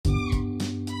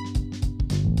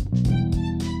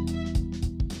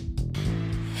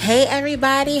Hey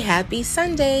everybody, happy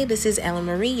Sunday. This is Ellen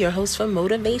Marie, your host for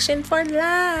Motivation for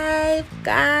Life.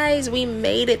 Guys, we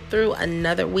made it through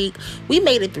another week. We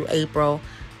made it through April.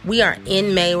 We are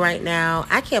in May right now.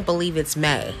 I can't believe it's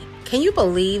May. Can you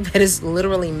believe that it's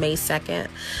literally May 2nd?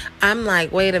 I'm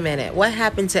like, wait a minute. What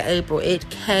happened to April? It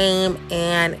came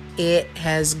and it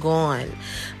has gone.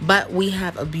 But we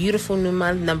have a beautiful new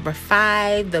month, number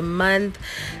 5, the month.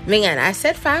 Man, I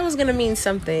said 5 was going to mean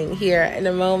something here in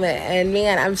a moment. And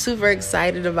man, I'm super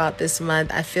excited about this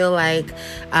month. I feel like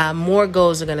more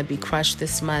goals are going to be crushed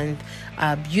this month.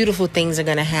 Beautiful things are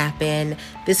going to happen.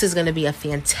 This is going to be a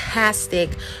fantastic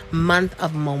month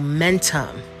of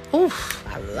momentum. Oof,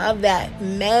 I love that.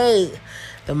 May,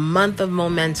 the month of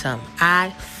momentum.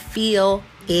 I feel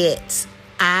it.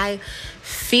 I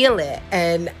feel it.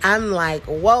 And I'm like,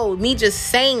 whoa, me just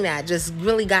saying that just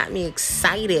really got me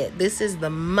excited. This is the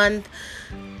month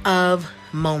of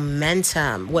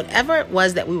momentum. Whatever it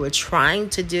was that we were trying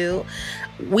to do,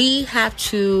 we have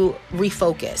to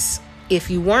refocus. If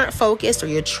you weren't focused or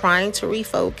you're trying to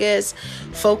refocus,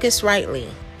 focus rightly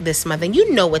this month. And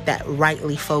you know what that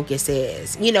rightly focus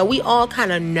is. You know, we all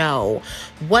kind of know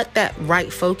what that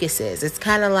right focus is. It's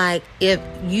kind of like if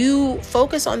you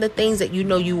focus on the things that you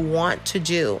know you want to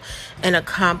do and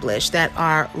accomplish that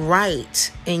are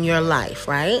right in your life,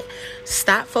 right?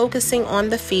 Stop focusing on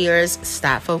the fears.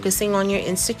 Stop focusing on your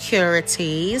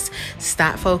insecurities.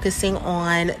 Stop focusing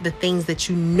on the things that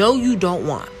you know you don't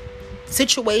want.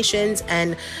 Situations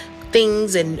and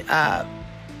things and,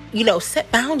 set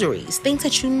boundaries, things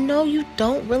that you know you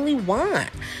don't really want.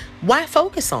 Why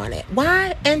focus on it?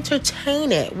 Why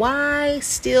entertain it? Why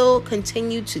still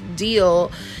continue to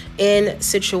deal in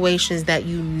situations that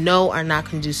you know are not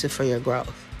conducive for your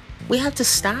growth? We have to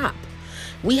stop.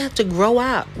 We have to grow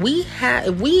up. We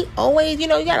always, you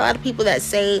got a lot of people that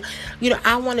say,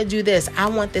 I want to do this. I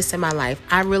want this in my life.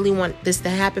 I really want this to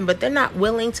happen, but they're not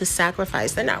willing to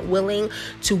sacrifice. They're not willing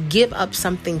to give up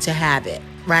something to have it,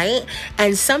 right?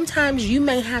 And sometimes you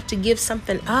may have to give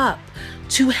something up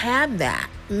to have that.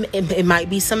 It might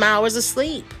be some hours of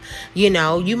sleep. You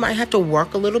might have to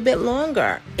work a little bit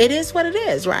longer. It is what it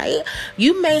is, right?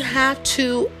 You may have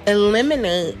to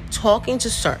eliminate talking to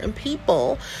certain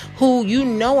people who you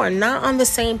know are not on the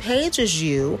same page as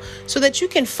you so that you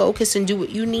can focus and do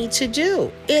what you need to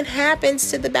do. It happens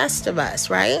to the best of us,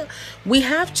 right? We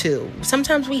have to.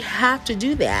 Sometimes we have to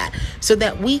do that so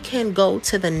that we can go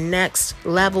to the next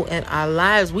level in our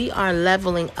lives. We are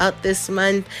leveling up this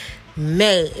month.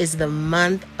 May is the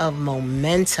month of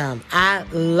momentum. I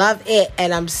love it.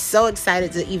 And I'm so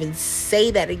excited to even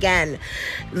say that again.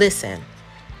 Listen,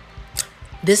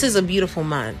 this is a beautiful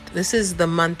month. This is the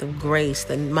month of grace,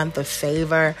 the month of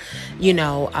favor.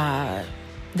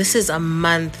 This is a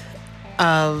month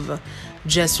of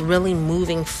just really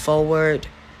moving forward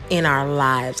in our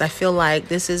lives. I feel like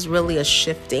this is really a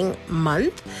shifting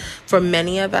month for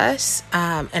many of us.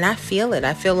 And I feel it.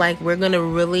 I feel like we're going to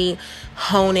really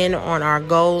hone in on our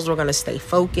goals. We're going to stay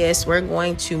focused. We're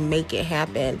going to make it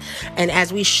happen. And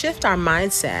as we shift our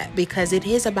mindset, because it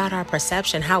is about our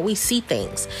perception, how we see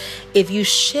things. If you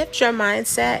shift your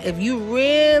mindset, if you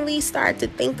really start to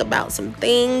think about some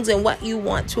things and what you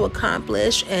want to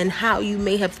accomplish and how you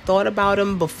may have thought about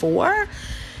them before,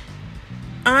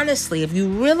 honestly, if you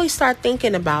really start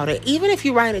thinking about it, even if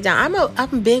you write it down,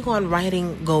 I'm big on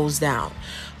writing goals down.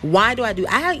 Why do?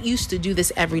 I used to do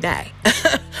this every day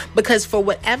because for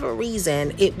whatever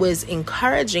reason, it was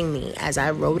encouraging me as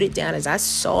I wrote it down, as I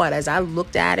saw it, as I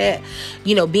looked at it,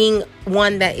 being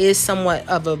one that is somewhat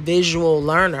of a visual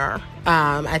learner.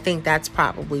 I think that's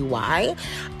probably why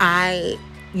I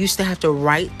used to have to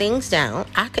write things down.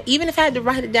 Even if I had to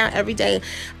write it down every day,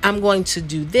 I'm going to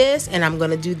do this and I'm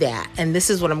going to do that. And this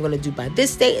is what I'm going to do by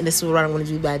this date. And this is what I'm going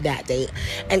to do by that date.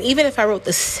 And even if I wrote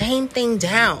the same thing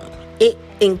down, it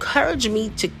encouraged me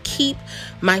to keep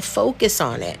my focus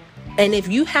on it. And if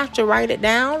you have to write it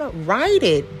down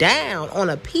on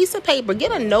a piece of paper.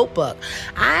 Get a notebook.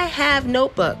 I have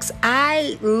notebooks.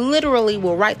 I literally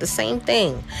will write the same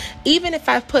thing. Even if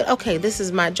I put, okay, this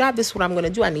is my job. This is what I'm going to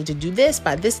do. I need to do this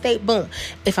by this date. Boom.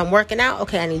 If I'm working out,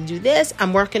 okay, I need to do this.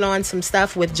 I'm working on some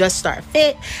stuff with Just Start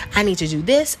Fit. I need to do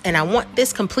this. And I want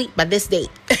this complete by this date.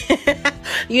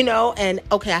 And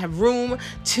okay, I have room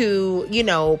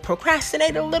to,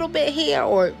 procrastinate a little bit here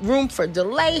or room for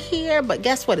delay here. But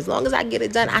guess what? As long as I get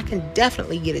it done, I can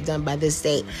definitely get it done by this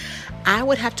date. I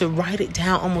would have to write it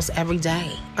down almost every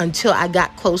day until I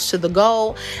got close to the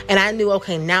goal. And I knew,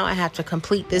 okay, now I have to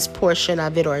complete this portion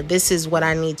of it, or this is what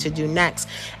I need to do next.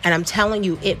 And I'm telling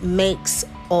you, it makes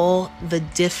all the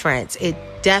difference. It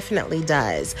definitely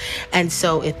does. And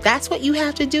so if that's what you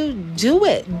have to do, do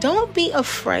it. Don't be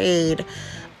afraid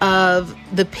of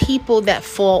the people that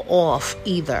fall off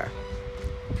either.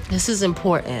 This is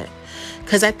important.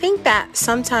 Because I think that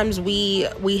sometimes we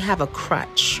have a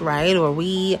crutch, right? Or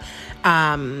we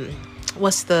have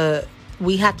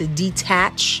to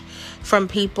detach from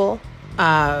people.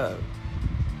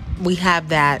 We have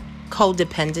that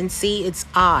codependency. It's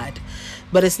odd,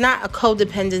 but it's not a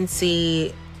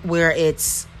codependency where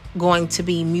it's going to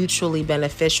be mutually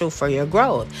beneficial for your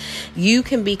growth. You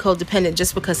can be codependent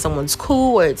just because someone's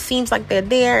cool or it seems like they're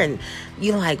there and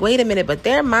you're like, wait a minute, but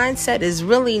their mindset is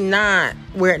really not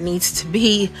where it needs to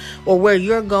be or where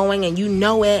you're going, and you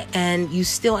know it, and you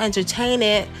still entertain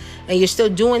it, and you're still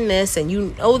doing this, and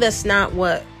you know that's not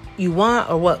what you want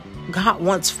or what God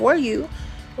wants for you.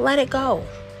 Let it go.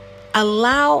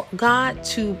 Allow God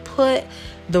to put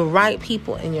the right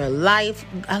people in your life.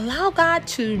 Allow God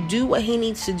to do what he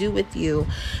needs to do with you.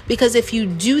 Because if you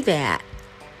do that,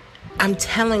 I'm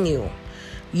telling you,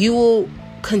 you will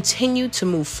continue to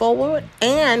move forward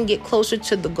and get closer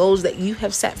to the goals that you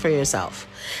have set for yourself,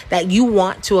 that you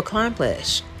want to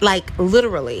accomplish. Like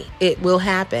literally, it will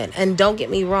happen. And don't get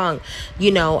me wrong,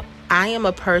 I am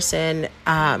a person,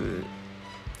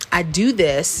 I do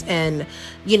this, and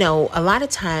a lot of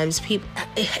times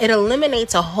it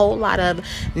eliminates a whole lot of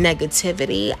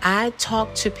negativity. I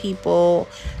talk to people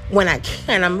when I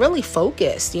can. I'm really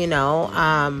focused,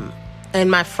 and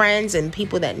my friends and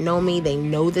people that know me, they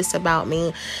know this about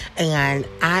me, and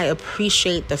I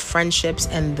appreciate the friendships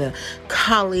and the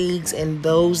colleagues and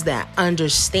those that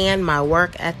understand my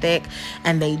work ethic,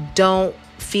 and they don't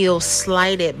feel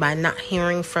slighted by not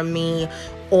hearing from me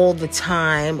all the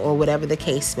time or whatever the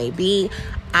case may be.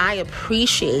 I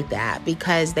appreciate that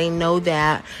because they know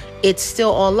that it's still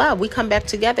all love. We come back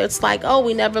together. It's like, oh,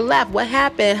 we never left. What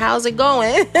happened? How's it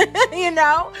going?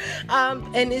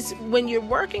 And it's when you're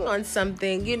working on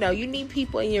something, you need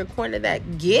people in your corner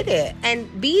that get it. And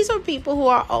these are people who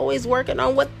are always working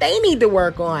on what they need to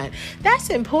work on.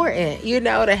 That's important,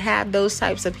 to have those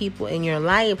types of people in your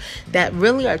life that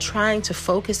really are trying to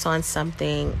focus on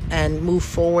something and move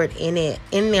forward in it,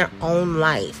 in their own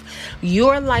life.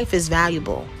 Your life is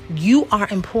valuable. You are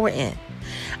important.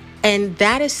 And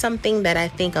that is something that I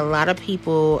think a lot of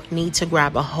people need to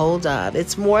grab a hold of.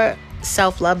 It's more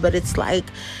self-love, but it's like,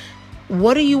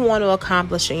 what do you want to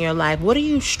accomplish in your life? What are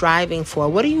you striving for?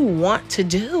 What do you want to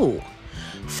do?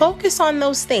 Focus on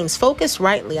those things. Focus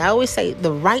rightly. I always say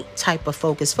the right type of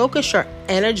focus. Focus your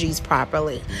energies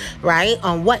properly, right?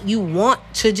 On what you want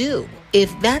to do.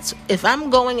 If I'm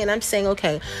going and I'm saying,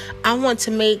 okay, I want to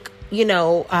make,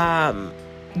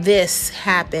 this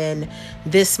happen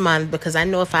this month because I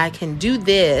know if I can do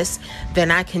this,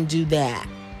 then I can do that.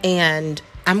 And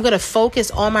I'm going to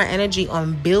focus all my energy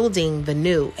on building the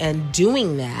new and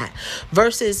doing that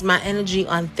versus my energy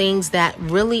on things that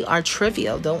really are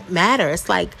trivial, don't matter. It's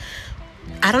like,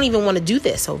 I don't even want to do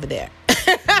this over there.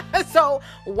 So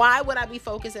why would I be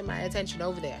focusing my attention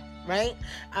over there? Right?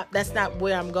 That's not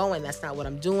where I'm going. That's not what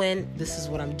I'm doing. This is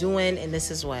what I'm doing. And this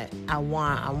is what I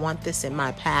want. I want this in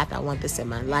my path. I want this in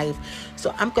my life.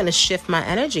 So I'm going to shift my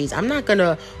energies. I'm not going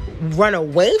to run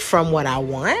away from what I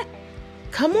want.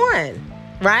 Come on.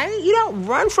 Right? You don't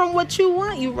run from what you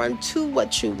want. You run to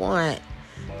what you want.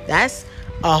 That's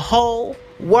a whole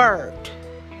word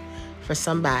for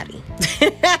somebody.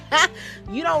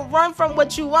 You don't run from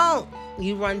what you want.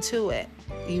 You run to it.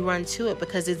 You run to it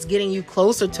because it's getting you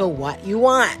closer to what you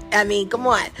want. I mean, come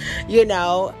on.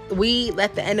 We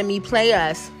let the enemy play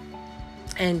us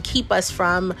and keep us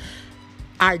from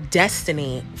our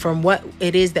destiny, from what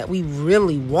it is that we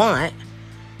really want.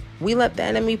 We let the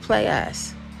enemy play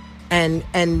us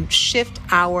and shift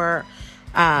our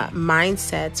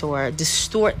mindsets or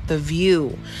distort the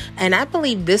view. And I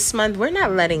believe this month we're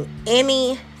not letting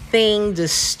anything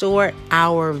distort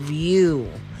our view.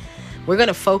 We're going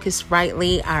to focus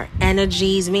rightly, our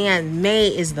energies. Man, May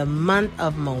is the month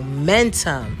of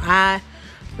momentum. I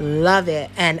love it.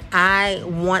 And I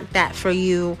want that for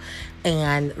you.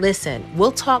 And listen,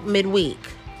 we'll talk midweek,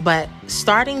 but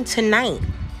starting tonight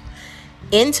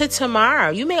into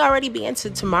tomorrow, you may already be into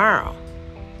tomorrow.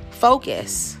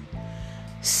 Focus.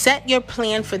 Set your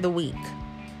plan for the week.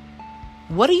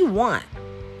 What do you want?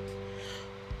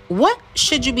 What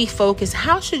should you be focused?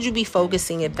 How should you be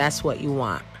focusing if that's what you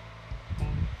want?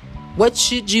 What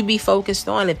should you be focused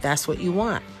on if that's what you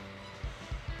want?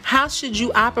 How should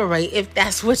you operate if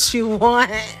that's what you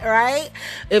want, right?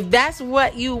 If that's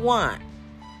what you want,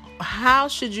 how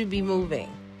should you be moving?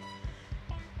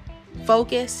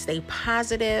 Focus, stay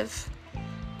positive.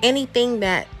 Anything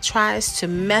that tries to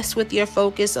mess with your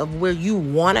focus of where you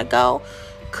want to go,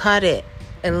 cut it,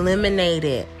 eliminate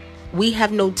it. We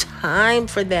have no time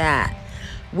for that.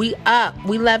 We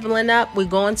leveling up, we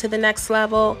going to the next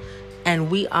level,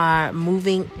 and we are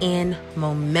moving in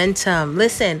momentum.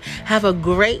 Listen, have a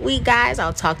great week, guys.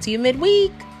 I'll talk to you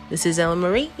midweek. This is Ella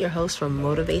Marie, your host from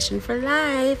Motivation for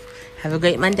Life. Have a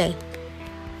great Monday.